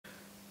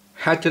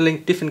how to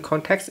link different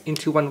contacts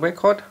into one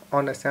record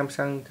on the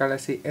Samsung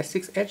Galaxy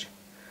S6 Edge.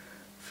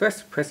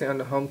 First, press it on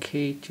the home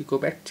key to go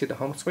back to the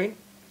home screen.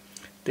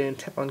 Then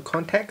tap on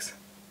contacts.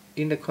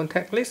 In the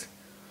contact list,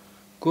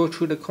 go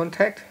through the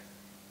contact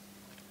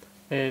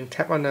and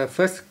tap on the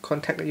first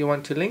contact that you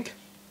want to link.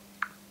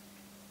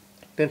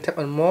 Then tap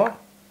on more,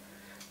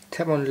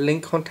 tap on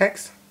link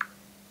contacts.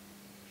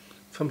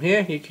 From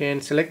here you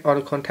can select all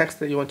the contacts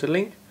that you want to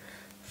link.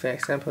 For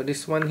example,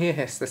 this one here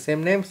has the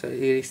same name, so it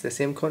is the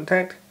same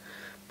contact.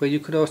 But you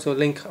could also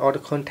link all the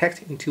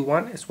contacts into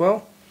one as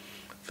well.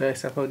 For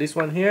example, this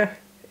one here,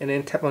 and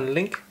then tap on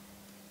link,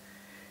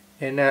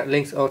 and now it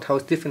links all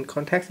those different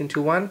contacts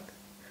into one.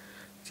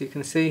 So you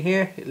can see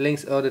here, it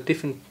links all the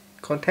different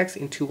contacts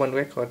into one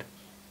record.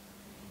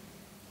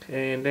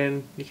 And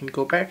then you can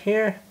go back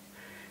here,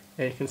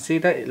 and you can see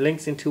that it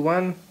links into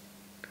one.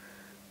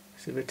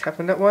 So if we tap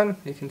on that one,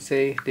 you can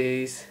see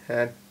these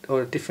all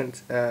the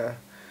different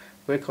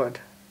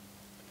record.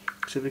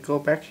 So if we go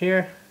back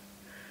here,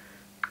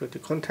 go to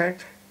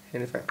contact,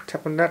 and if I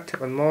tap on that,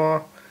 tap on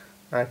more,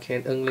 I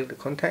can unlink the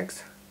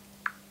contacts.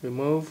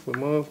 Remove,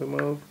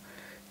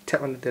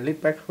 tap on the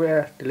delete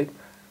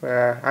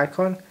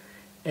icon,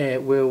 and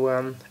it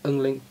will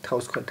unlink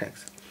those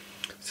contacts.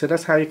 So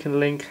that's how you can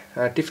link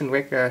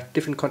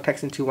different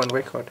contacts into one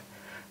record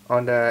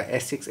on the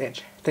S6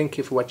 Edge. Thank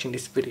you for watching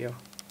this video.